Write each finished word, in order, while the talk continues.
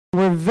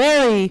We're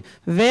very,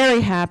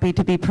 very happy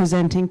to be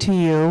presenting to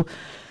you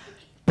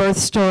birth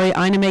story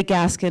May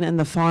Gaskin and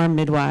the Farm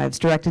Midwives,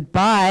 directed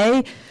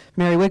by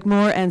Mary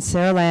Wigmore and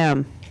Sara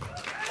Lamm.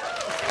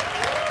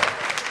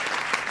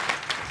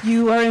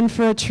 You are in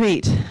for a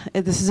treat.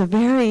 This is a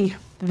very,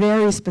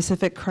 very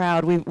specific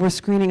crowd. We're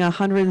screening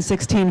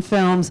 116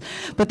 films,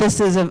 but this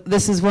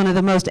is one of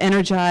the most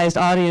energized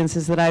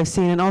audiences that I've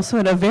seen, and also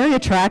a very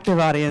attractive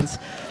audience.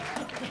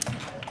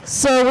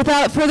 So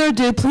without further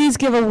ado, please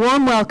give a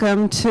warm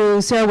welcome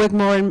to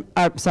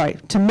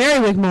to Mary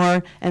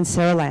Wigmore and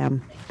Sara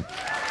Lamm.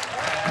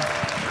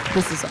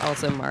 This is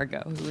also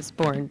Margot, who was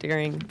born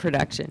during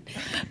production.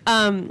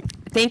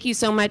 Thank you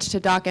so much to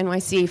DOC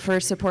NYC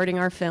for supporting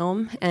our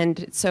film, and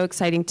it's so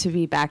exciting to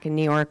be back in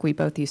New York. We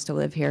both used to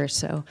live here,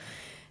 so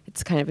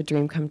it's kind of a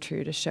dream come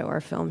true to show our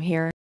film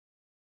here.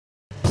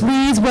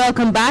 Please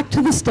welcome back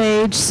to the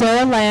stage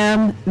Sara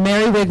Lamm,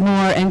 Mary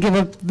Wigmore, and give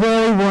a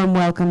very warm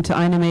welcome to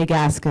May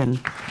Gaskin.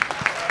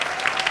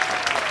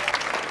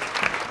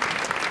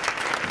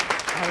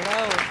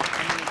 Hello.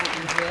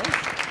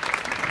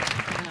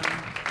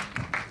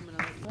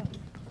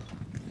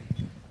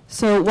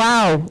 So,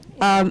 wow.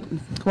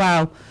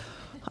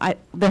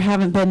 There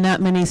haven't been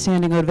that many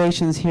standing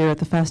ovations here at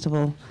the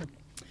festival.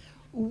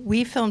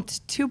 We filmed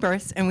 2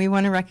 births, and we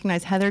want to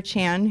recognize Heather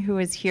Chan, who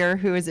is here,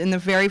 who is in the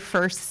very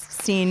first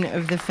scene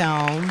of the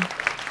film.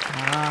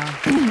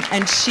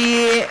 And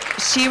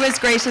she was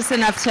gracious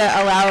enough to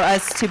allow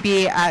us to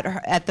be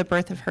at the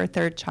birth of her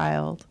 3rd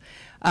child.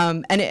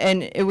 And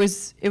it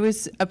was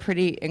a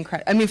pretty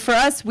incredible. I mean, for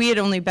us, we had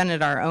only been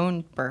at our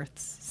own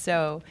births,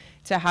 so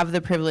to have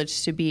the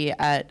privilege to be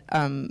at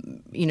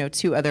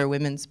 2 other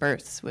women's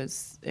births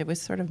was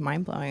sort of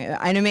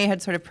mind-blowing. May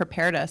had sort of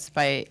prepared us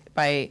by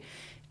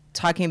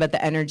talking about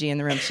the energy in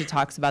the room. She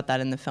talks about that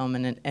in the film,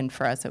 and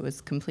for us it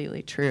was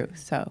completely true.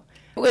 So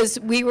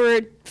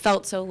we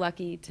felt so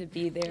lucky to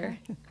be there,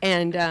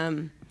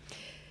 and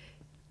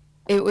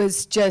it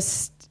was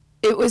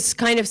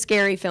kind of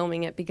scary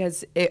filming it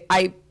because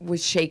I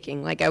was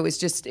shaking. Like it was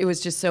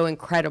just so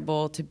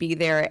incredible to be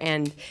there,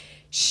 and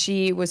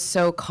she was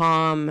so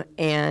calm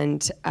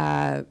and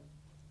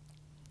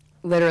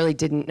literally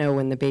didn't know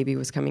when the baby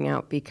was coming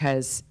out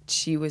because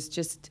she was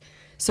just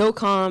so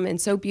calm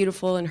and so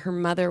beautiful, and her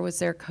mother was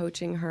there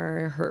coaching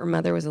her. Her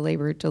mother was a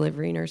labor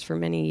delivery nurse for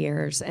many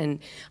years, and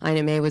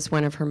May was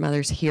one of her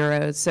mother's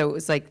heroes. So it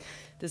was like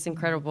this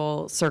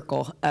incredible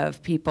circle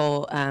of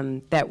people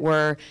that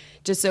were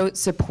just so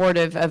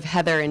supportive of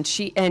Heather,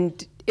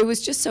 and it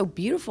was just so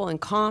beautiful and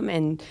calm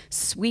and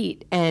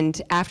sweet.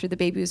 And after the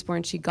baby was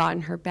born, she got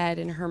in her bed,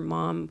 and her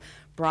mom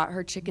brought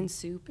her chicken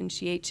soup, and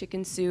she ate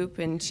chicken soup,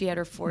 and she had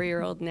her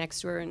 4-year-old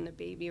next to her and the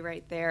baby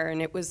right there.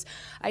 And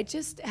I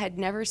just had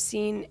never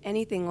seen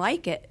anything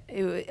like it.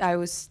 I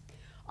was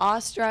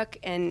awestruck,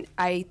 and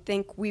I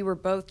think we were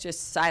both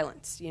just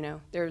silenced,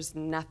 There's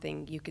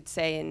nothing you could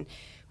say, and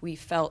we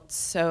felt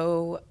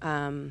so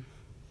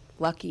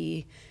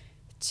lucky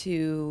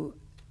to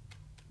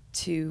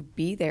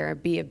be there,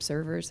 be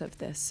observers of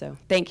this. So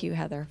thank you,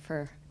 Heather,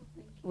 for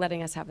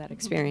letting us have that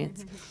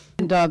experience.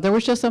 And there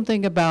was just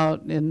something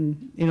about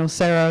in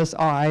Sarah's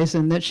eyes,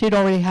 and that she'd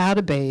already had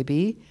a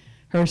baby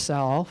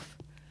herself.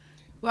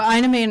 Well,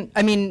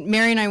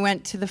 Mary and I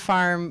went to the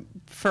farm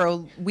for a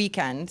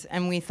weekend,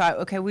 and we thought,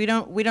 okay, we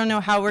don't know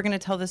how we're going to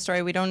tell the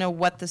story. We don't know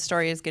what the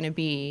story is going to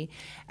be,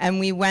 and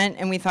we went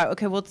and we thought,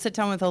 okay, we'll sit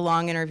down with a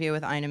long interview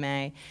with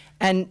May,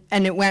 and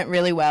it went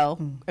really well.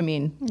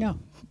 Yeah.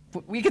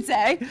 We could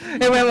say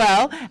it went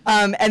well.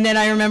 And then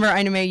I remember,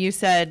 May, you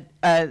said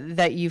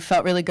that you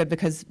felt really good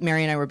because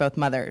Mary and I were both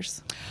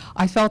mothers.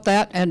 I felt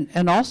that,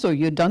 and also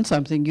you'd done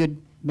something.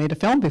 You'd made a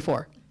film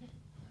before.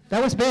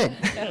 That was big.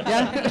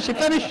 Yeah, she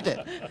finished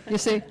it. You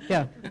see,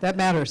 yeah, that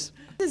matters.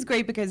 This is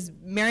great because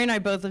Mary and I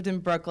both lived in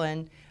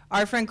Brooklyn.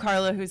 Our friend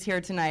Carla, who's here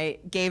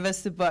tonight, gave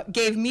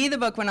me the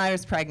book when I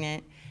was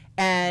pregnant,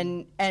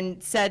 and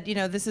said,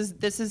 this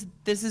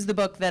is the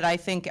book that I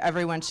think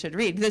everyone should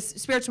read. This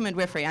Spiritual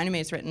Midwifery.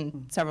 May's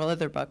written several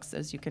other books,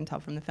 as you can tell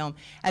from the film.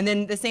 And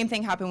then the same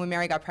thing happened when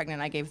Mary got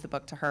pregnant. I gave the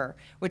book to her,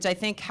 which I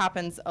think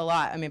happens a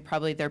lot.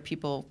 Probably there are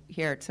people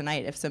here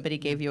tonight. If somebody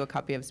gave you a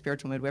copy of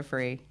Spiritual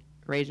Midwifery,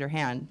 raise your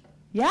hand.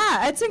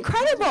 Yeah, it's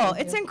incredible.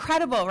 It's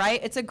incredible, right?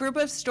 It's a group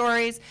of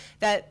stories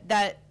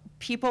that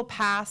people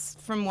pass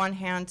from one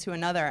hand to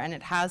another, and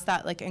it has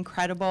that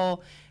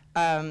incredible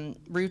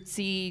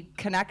rootsy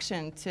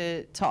connection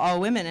to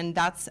all women, and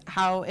that's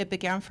how it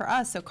began for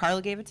us. So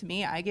Carla gave it to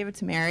me, I gave it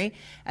to Mary,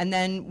 and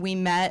then we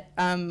met.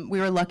 We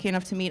were lucky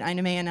enough to meet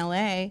May in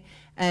LA,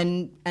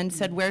 and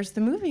said, "Where's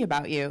the movie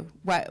about you?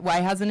 Why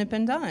hasn't it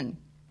been done?"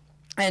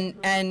 And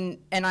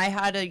I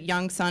had a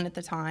young son at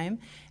the time,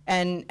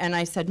 and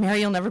I said, "Mary,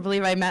 you'll never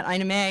believe I met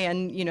May,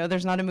 and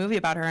there's not a movie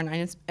about her."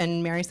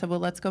 And Mary said, "Well,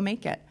 let's go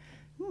make it."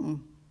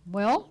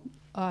 Well,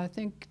 I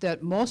think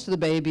that most of the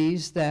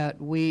babies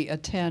that we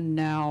attend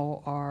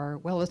now are,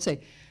 well, let's say,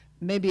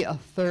 maybe a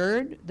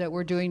third that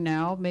we're doing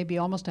now, maybe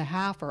almost a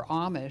half are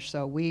Amish,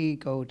 so we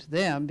go to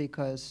them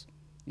because,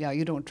 yeah,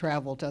 you don't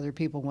travel to other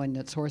people when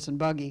it's horse and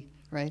buggy.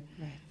 right?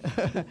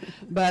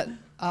 But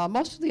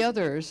most of the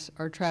others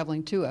are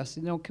traveling to us.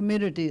 You know,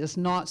 community is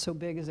not so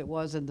big as it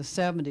was in the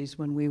 70s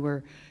when we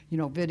were, you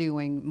know,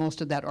 videoing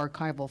most of that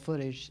archival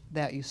footage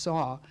that you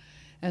saw.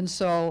 And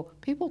so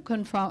people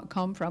can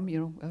come from,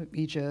 you know,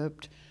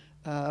 Egypt,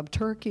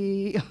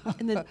 Turkey,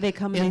 And then they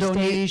come and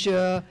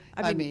Indonesia.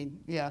 I I mean- mean,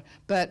 yeah.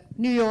 But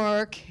New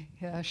York,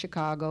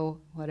 Chicago,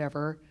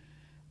 whatever.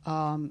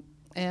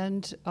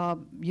 And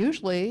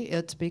usually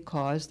it's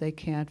because they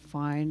can't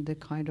find the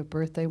kind of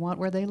birth they want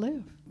where they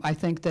live. I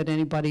think that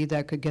anybody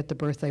that could get the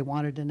birth they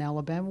wanted in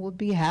Alabama would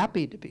be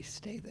happy to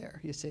stay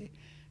there, you see.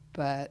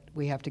 But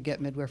we have to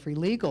get midwifery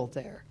legal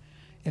there.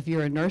 If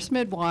you're a nurse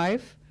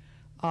midwife,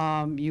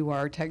 you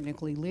are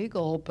technically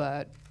legal,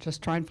 but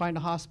just try and find a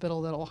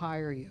hospital that'll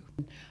hire you.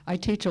 I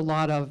teach a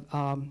lot of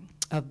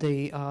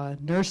the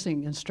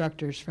nursing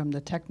instructors from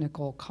the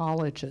technical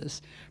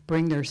colleges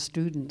bring their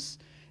students.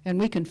 And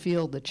we can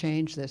feel the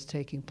change that's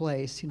taking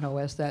place, you know,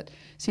 as that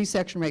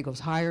C-section rate goes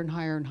higher and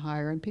higher and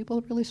higher, and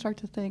people really start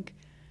to think,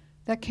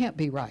 that can't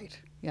be right,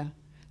 yeah.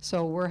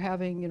 So we're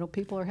having, you know,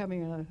 people are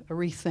having a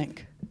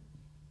rethink.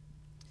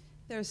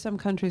 There are some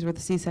countries where the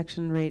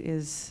C-section rate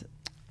is,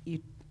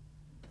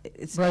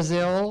 it's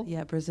Brazil.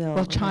 Yeah, Brazil.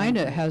 Well,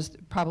 China has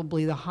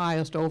probably the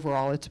highest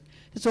overall.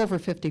 It's over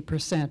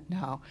 50%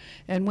 now.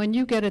 And when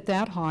you get it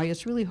that high,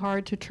 it's really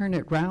hard to turn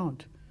it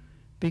round.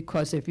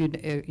 Because if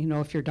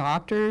if your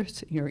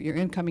doctors, your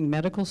incoming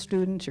medical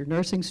students, your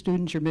nursing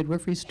students, your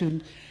midwifery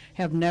students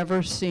have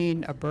never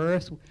seen a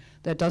birth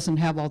that doesn't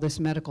have all this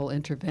medical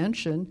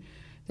intervention,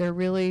 they're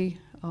really,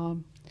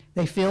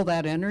 they feel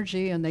that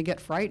energy and they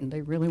get frightened.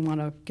 They really want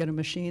to get a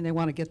machine. They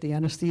want to get the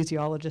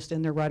anesthesiologist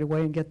in there right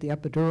away and get the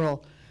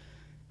epidural.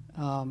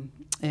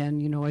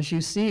 And you know, as you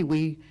see,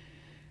 we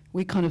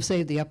kind of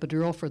save the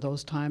epidural for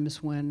those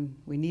times when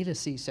we need a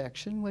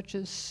C-section, which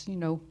is, you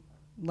know,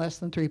 less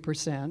than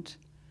 3%.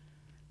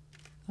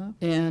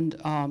 And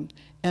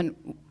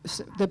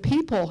the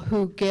people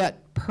who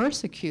get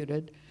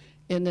persecuted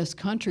in this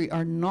country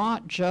are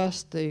not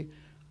just the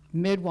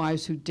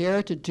midwives who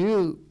dare to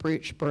do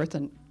breech birth,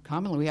 and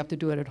commonly we have to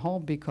do it at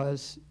home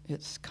because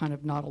it's kind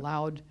of not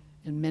allowed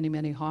in many,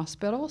 many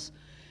hospitals.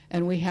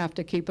 And we have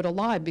to keep it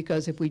alive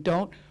because if we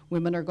don't,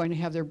 women are going to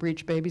have their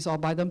breech babies all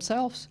by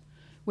themselves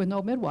with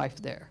no midwife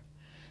there.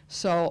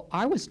 So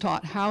I was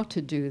taught how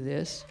to do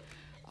this,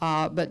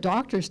 but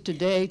doctors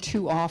today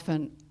too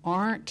often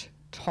aren't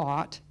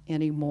taught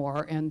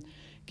anymore, and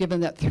given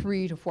that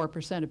 3 to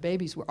 4% of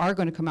babies are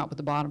going to come out with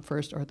the bottom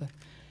first or the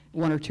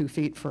 1 or 2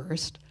 feet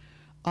first,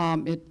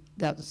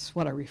 that's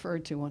what I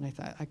referred to when I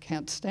thought I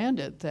can't stand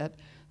it, that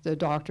the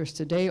doctors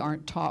today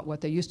aren't taught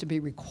what they used to be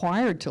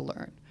required to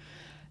learn.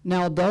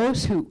 Now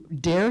those who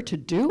dare to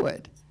do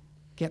it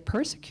get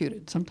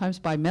persecuted, sometimes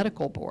by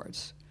medical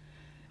boards,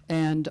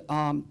 and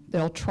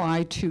they'll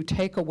try to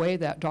take away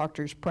that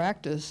doctor's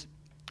practice,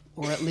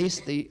 or at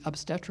least the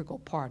obstetrical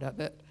part of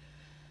it.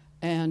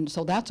 And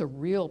so that's a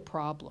real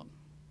problem.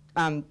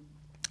 And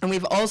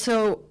we've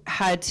also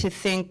had to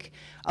think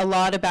a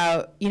lot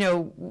about, you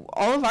know,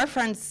 all of our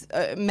friends,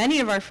 many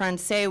of our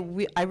friends say,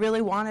 I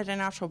really wanted a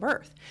natural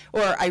birth,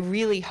 or I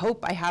really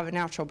hope I have a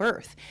natural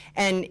birth.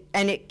 And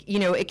it, you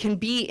know, it can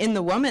be in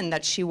the woman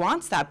that she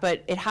wants that,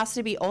 but it has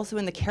to be also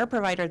in the care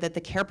provider, that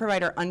the care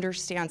provider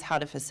understands how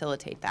to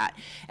facilitate that.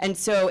 And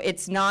so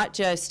it's not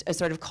just a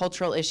sort of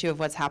cultural issue of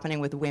what's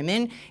happening with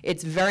women,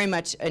 it's very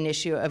much an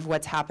issue of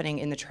what's happening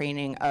in the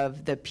training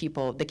of the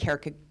people, the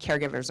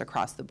caregivers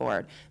across the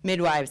board,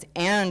 midwives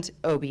and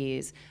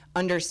OBs,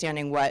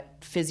 understanding what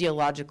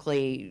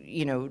physiologically,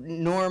 you know,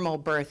 normal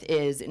birth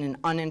is in an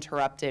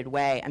uninterrupted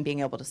way and being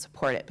able to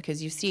support it.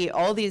 Because you see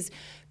all these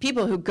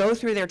people who go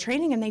through their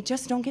training and they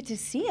just don't get to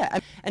see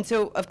it. And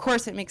so, of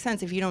course, it makes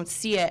sense. If you don't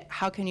see it,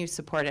 how can you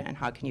support it and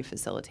how can you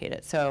facilitate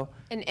it? So,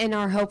 And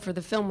our hope for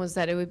the film was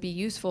that it would be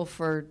useful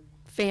for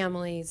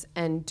families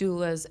and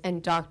doulas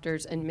and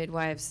doctors and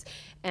midwives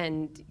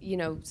and, you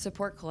know,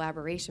 support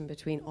collaboration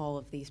between all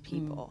of these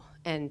people.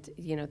 And,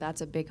 you know,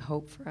 that's a big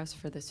hope for us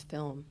for this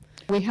film.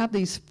 We have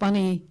these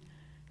funny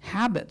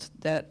habits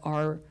that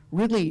are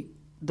really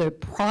the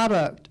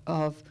product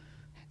of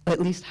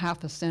at least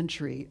half a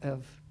century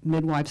of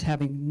midwives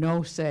having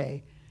no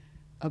say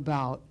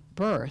about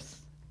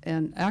birth.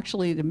 And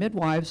actually, the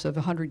midwives of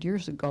 100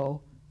 years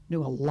ago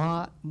knew a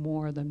lot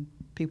more than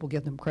people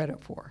give them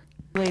credit for.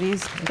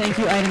 Ladies, thank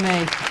you, Ida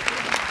May.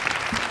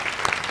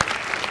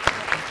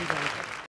 Thank you, guys.